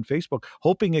links on Facebook,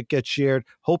 hoping it gets shared,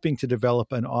 hoping to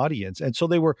develop an audience. And so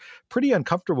they were pretty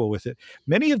uncomfortable with it.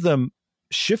 Many of them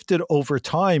shifted over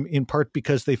time, in part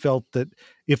because they felt that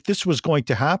if this was going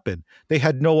to happen, they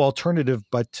had no alternative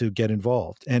but to get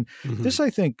involved. And this, I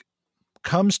think,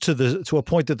 comes to a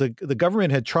point that the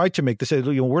government had tried to make. They said,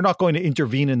 we're not going to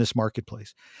intervene in this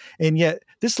marketplace. And yet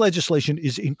this legislation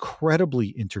is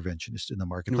incredibly interventionist in the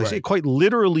marketplace. Right. It quite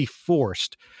literally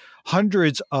forced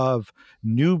hundreds of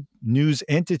new news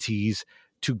entities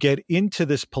to get into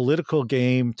this political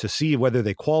game to see whether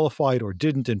they qualified or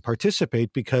didn't and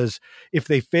participate, because if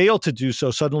they fail to do so,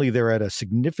 suddenly they're at a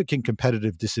significant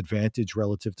competitive disadvantage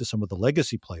relative to some of the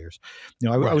legacy players.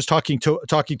 I was talking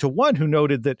to one who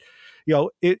noted that,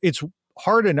 it's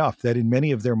hard enough that in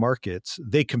many of their markets,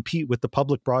 they compete with the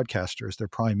public broadcaster as their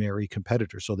primary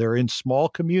competitor. So they're in small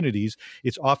communities.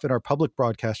 It's often our public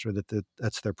broadcaster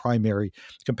that's their primary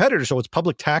competitor. So it's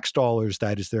public tax dollars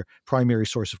that is their primary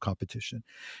source of competition.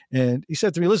 And he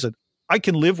said to me, listen, I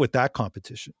can live with that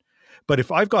competition. But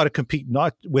if I've got to compete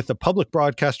not with a public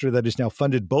broadcaster that is now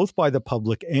funded both by the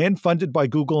public and funded by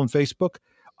Google and Facebook,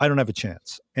 I don't have a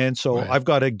chance. And so I've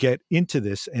got to get into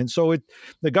this. And so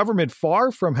the government,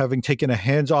 far from having taken a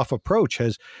hands-off approach,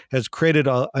 has created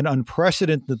an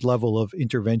unprecedented level of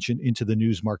intervention into the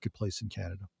news marketplace in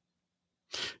Canada.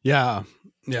 Yeah.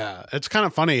 Yeah. It's kind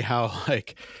of funny how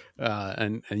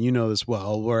and you know this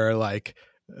well, where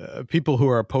people who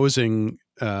are opposing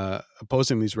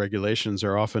these regulations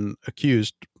are often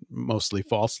accused, mostly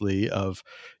falsely, of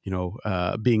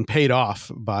being paid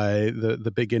off by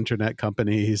the big internet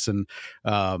companies, and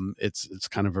it's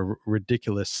kind of a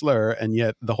ridiculous slur. And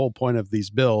yet the whole point of these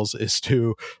bills is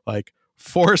to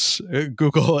force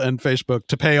Google and Facebook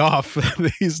to pay off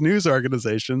these news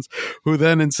organizations, who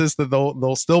then insist that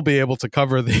they'll still be able to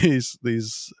cover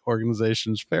these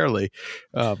organizations fairly.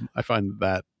 I find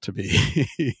that to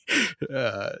be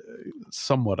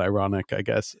somewhat ironic, I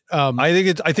guess.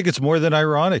 I think it's more than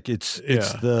ironic. It's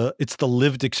the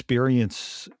lived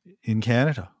experience in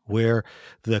Canada, where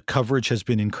the coverage has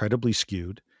been incredibly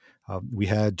skewed. We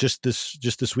had just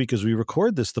this week, as we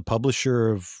record this, the publisher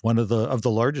of one of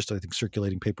the largest, I think,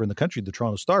 circulating paper in the country, the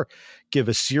Toronto Star, give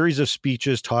a series of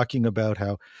speeches talking about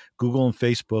how Google and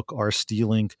Facebook are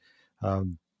stealing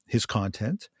his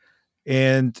content,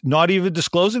 and not even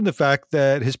disclosing the fact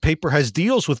that his paper has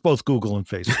deals with both Google and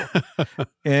Facebook.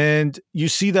 And you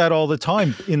see that all the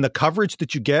time in the coverage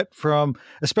that you get from,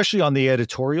 especially on the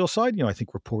editorial side. I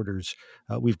think reporters,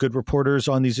 we have good reporters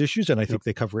on these issues, and I think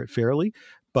they cover it fairly.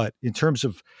 But in terms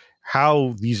of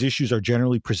how these issues are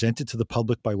generally presented to the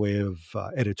public by way of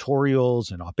editorials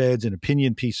and op-eds and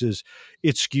opinion pieces,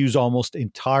 it skews almost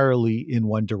entirely in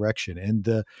one direction.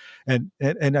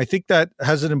 And I think that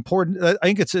has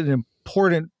it's an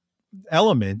important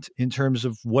element in terms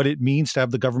of what it means to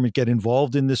have the government get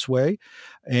involved in this way,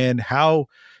 and how,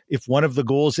 if one of the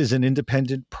goals is an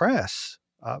independent press,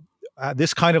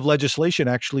 this kind of legislation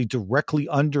actually directly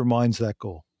undermines that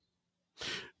goal.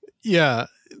 Yeah,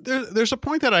 there's a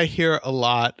point that I hear a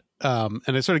lot, and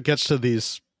it sort of gets to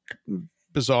these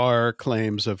bizarre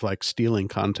claims of stealing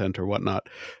content or whatnot,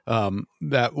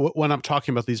 that when I'm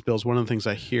talking about these bills, one of the things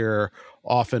I hear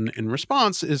often in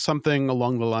response is something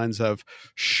along the lines of,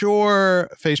 sure,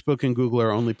 Facebook and Google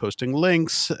are only posting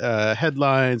links,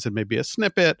 headlines, and maybe a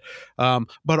snippet,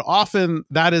 but often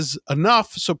that is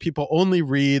enough, so people only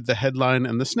read the headline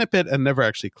and the snippet and never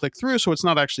actually click through, so it's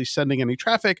not actually sending any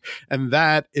traffic, and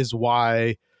that is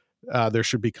why there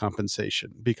should be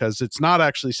compensation, because it's not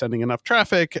actually sending enough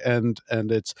traffic, and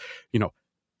it's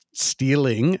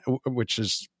stealing, which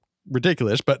is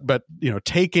ridiculous, but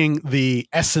taking the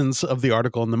essence of the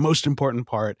article and the most important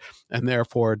part, and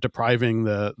therefore depriving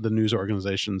the news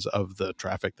organizations of the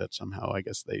traffic that somehow I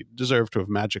guess they deserve to have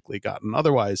magically gotten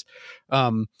otherwise.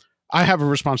 I have a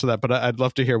response to that, but I'd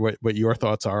love to hear what your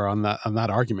thoughts are on that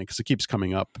argument, because it keeps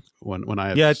coming up when I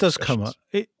have it does come up.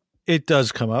 It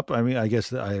does come up. I mean, I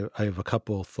guess I have a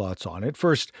couple of thoughts on it.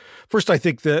 First, I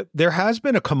think that there has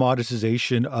been a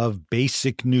commoditization of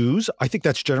basic news. I think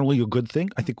that's generally a good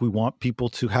thing. I think we want people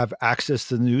to have access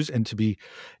to the news and to be,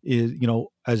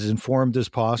 as informed as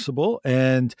possible.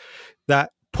 And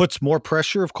that puts more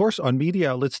pressure, of course, on media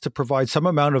outlets to provide some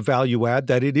amount of value add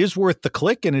that it is worth the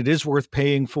click and it is worth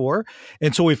paying for.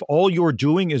 And so if all you're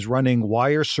doing is running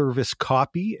wire service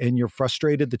copy and you're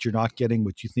frustrated that you're not getting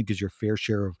what you think is your fair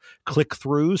share of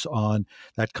click-throughs on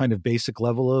that kind of basic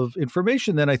level of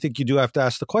information, then I think you do have to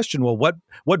ask the question, well,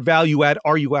 what value add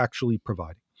are you actually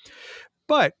providing?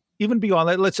 But even beyond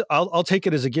that, I'll take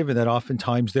it as a given that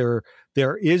oftentimes there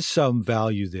is some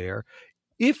value there.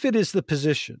 If it is the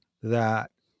position that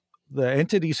the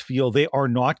entities feel they are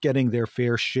not getting their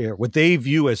fair share, what they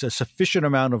view as a sufficient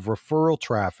amount of referral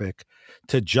traffic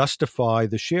to justify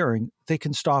the sharing, they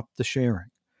can stop the sharing.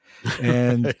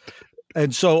 And right.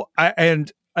 And so I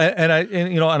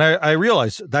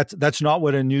realize that's not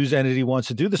what a news entity wants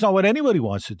to do. That's not what anybody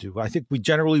wants to do. I think we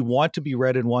generally want to be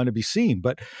read and want to be seen.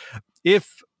 But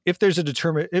if they're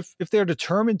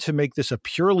determined to make this a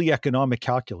purely economic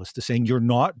calculus, to saying you're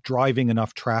not driving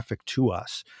enough traffic to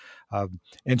us,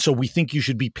 and so we think you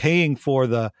should be paying for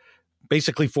that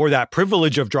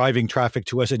privilege of driving traffic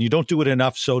to us, and you don't do it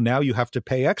enough, so now you have to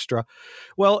pay extra.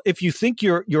 Well, if you think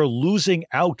you're losing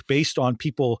out based on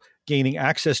people gaining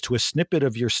access to a snippet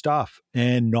of your stuff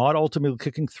and not ultimately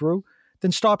clicking through,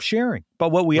 then stop sharing.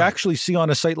 But what we actually see on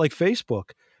a site like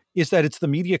Facebook is that it's the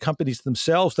media companies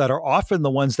themselves that are often the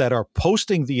ones that are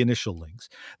posting the initial links.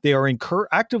 They are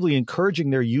actively encouraging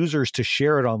their users to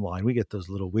share it online. We get those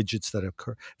little widgets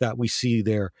that we see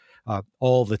there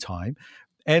all the time.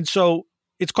 And so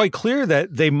it's quite clear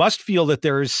that they must feel that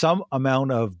there is some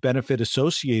amount of benefit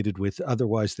associated with,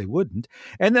 otherwise they wouldn't.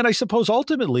 And then I suppose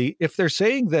ultimately, if they're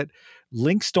saying that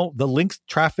the link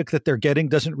traffic that they're getting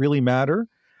doesn't really matter,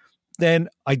 then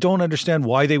I don't understand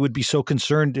why they would be so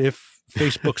concerned if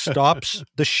Facebook stops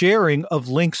the sharing of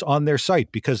links on their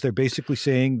site, because they're basically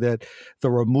saying that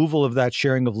the removal of that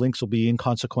sharing of links will be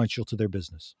inconsequential to their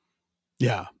business.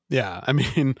 Yeah. I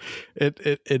mean,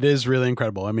 it is really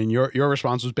incredible. I mean, your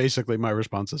response was basically my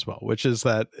response as well, which is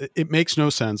that it makes no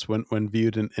sense when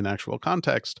viewed in actual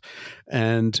context.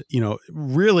 And,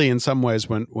 really in some ways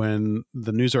when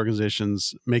the news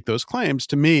organizations make those claims,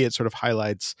 to me, it sort of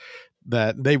highlights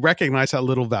that they recognize how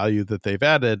little value that they've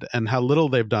added and how little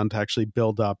they've done to actually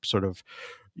build up sort of,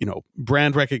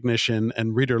 brand recognition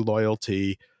and reader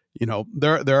loyalty.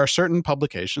 There are certain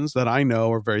publications that I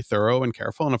know are very thorough and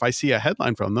careful, and if I see a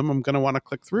headline from them, I'm going to want to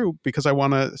click through because I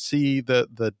want to see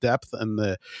the depth and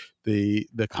the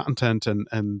content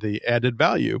and the added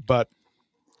value. But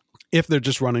if they're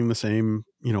just running the same,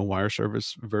 wire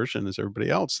service version as everybody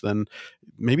else, then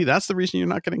maybe that's the reason you're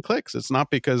not getting clicks. It's not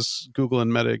because Google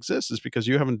and Meta exist. It's because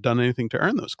you haven't done anything to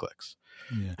earn those clicks.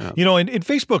 Yeah. In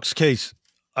Facebook's case,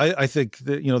 I think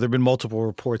that, there have been multiple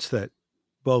reports that,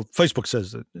 well, Facebook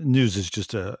says that news is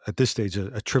just at this stage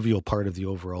a trivial part of the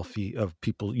overall fee of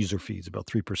user fees, about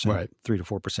 3%, right. 3 to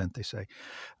 4%, they say.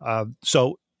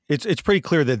 So it's pretty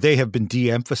clear that they have been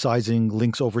de-emphasizing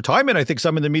links over time, and I think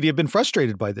some in the media have been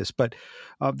frustrated by this. But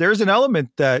there's an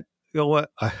element that,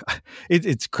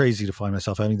 it's crazy to find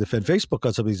myself having to defend Facebook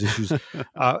on some of these issues,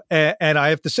 and I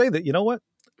have to say that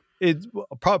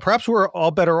perhaps we're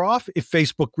all better off if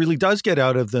Facebook really does get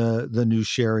out of the news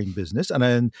sharing business,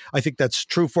 and I think that's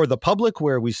true for the public,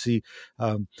 where we see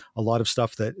a lot of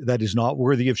stuff that is not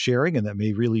worthy of sharing and that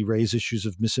may really raise issues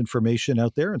of misinformation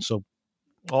out there, and so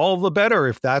all the better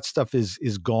if that stuff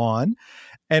is gone.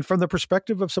 And from the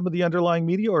perspective of some of the underlying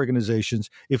media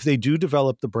organizations, if they do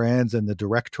develop the brands and the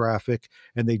direct traffic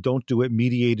and they don't do it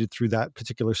mediated through that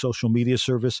particular social media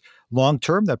service, long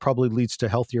term, that probably leads to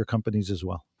healthier companies as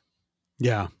well.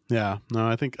 Yeah. No,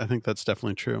 I think that's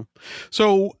definitely true.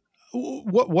 So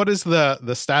what is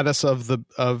the status of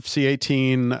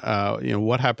C18?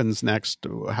 What happens next?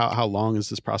 How long is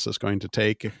this process going to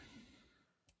take?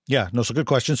 Yeah, no, so good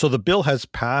question. So the bill has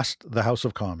passed the House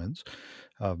of Commons,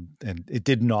 and it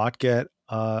did not get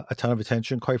a ton of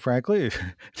attention, quite frankly,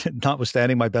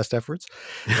 notwithstanding my best efforts.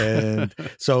 And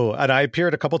I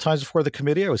appeared a couple times before the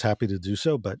committee. I was happy to do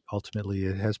so, but ultimately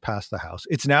it has passed the House.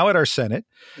 It's now at our Senate.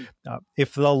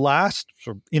 If the last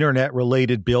sort of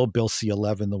internet-related bill, Bill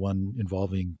C-11, the one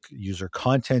involving user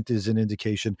content, is an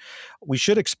indication, we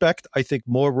should expect, I think,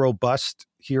 more robust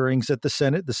hearings at the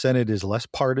Senate. The Senate is less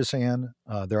partisan.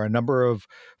 There are a number of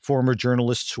former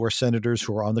journalists who are senators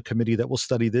who are on the committee that will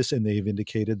study this, and they've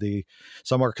indicated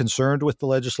some are concerned with the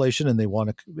legislation and they want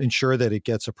to ensure that it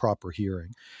gets a proper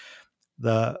hearing.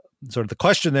 The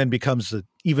question then becomes that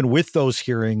even with those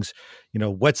hearings,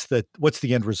 what's the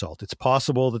end result? It's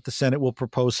possible that the Senate will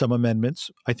propose some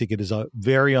amendments. I think it is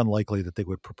very unlikely that they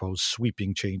would propose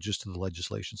sweeping changes to the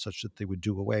legislation such that they would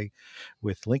do away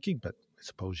with linking, but I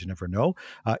suppose you never know.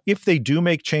 If they do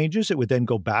make changes, it would then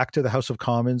go back to the House of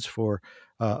Commons for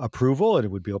approval, and it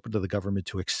would be open to the government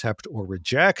to accept or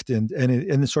reject.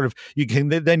 And sort of you can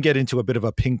then get into a bit of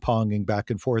a ping-ponging back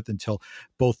and forth until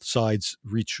both sides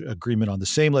reach agreement on the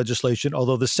same legislation,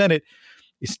 although the Senate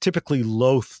is typically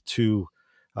loath to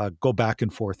go back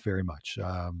and forth very much.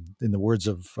 In the words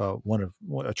of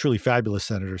a truly fabulous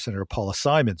senator, Senator Paula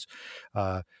Simons,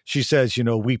 she says,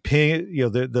 we ping,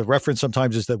 the reference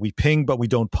sometimes is that we ping, but we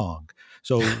don't pong.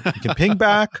 So you can ping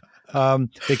back,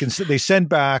 they send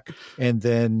back, and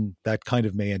then that kind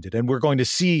of may end it. And we're going to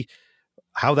see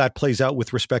how that plays out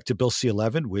with respect to Bill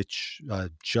C-11, which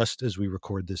just as we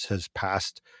record this has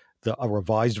passed a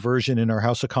revised version in our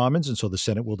House of Commons. And so the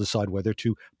Senate will decide whether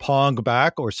to pong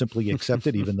back or simply accept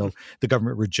it, even though the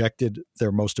government rejected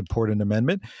their most important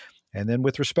amendment. And then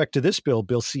with respect to this bill,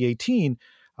 Bill C-18,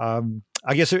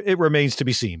 I guess it remains to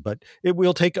be seen, but it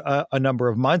will take a number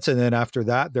of months. And then after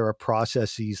that, there are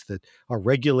processes that our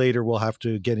regulator will have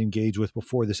to get engaged with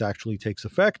before this actually takes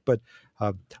effect. But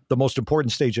the most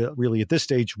important stage really at this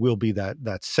stage will be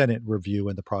that Senate review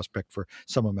and the prospect for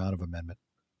some amount of amendment.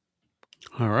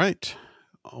 All right.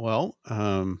 Well,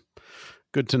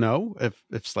 good to know,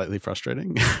 if slightly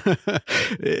frustrating.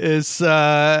 Is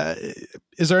there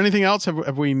anything else?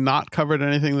 Have we not covered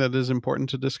anything that is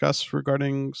important to discuss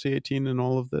regarding C-18 and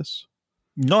all of this?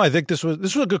 No, I think this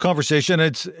was a good conversation.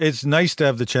 It's nice to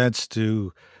have the chance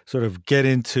to sort of get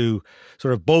into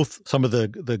sort of both some of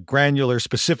the granular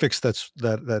specifics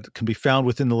that can be found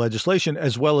within the legislation,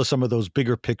 as well as some of those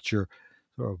bigger picture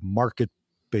sort of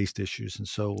market-based issues. And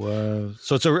so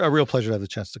it's a real pleasure to have the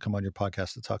chance to come on your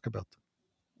podcast to talk about them.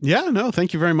 Yeah, no,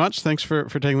 thank you very much. Thanks for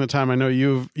taking the time. I know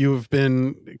you've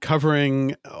been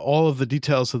covering all of the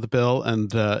details of the bill,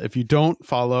 and if you don't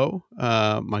follow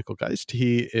Michael Geist,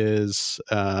 he is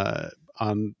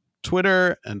on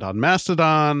Twitter and on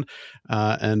Mastodon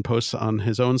and posts on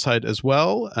his own site as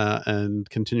well, and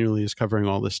continually is covering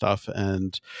all this stuff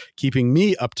and keeping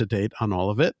me up to date on all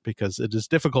of it, because it is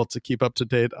difficult to keep up to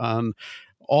date on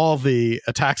all the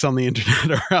attacks on the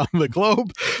internet around the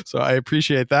globe. So I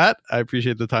appreciate that. I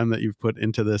appreciate the time that you've put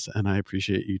into this, and I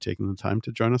appreciate you taking the time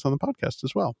to join us on the podcast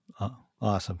as well.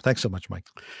 Awesome. Thanks so much, Mike.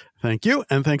 Thank you.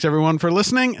 And thanks everyone for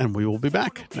listening, and we will be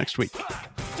back next week.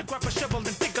 To grab a shovel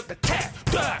and dig up the tap.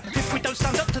 If we don't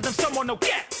stand up to them, someone will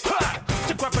get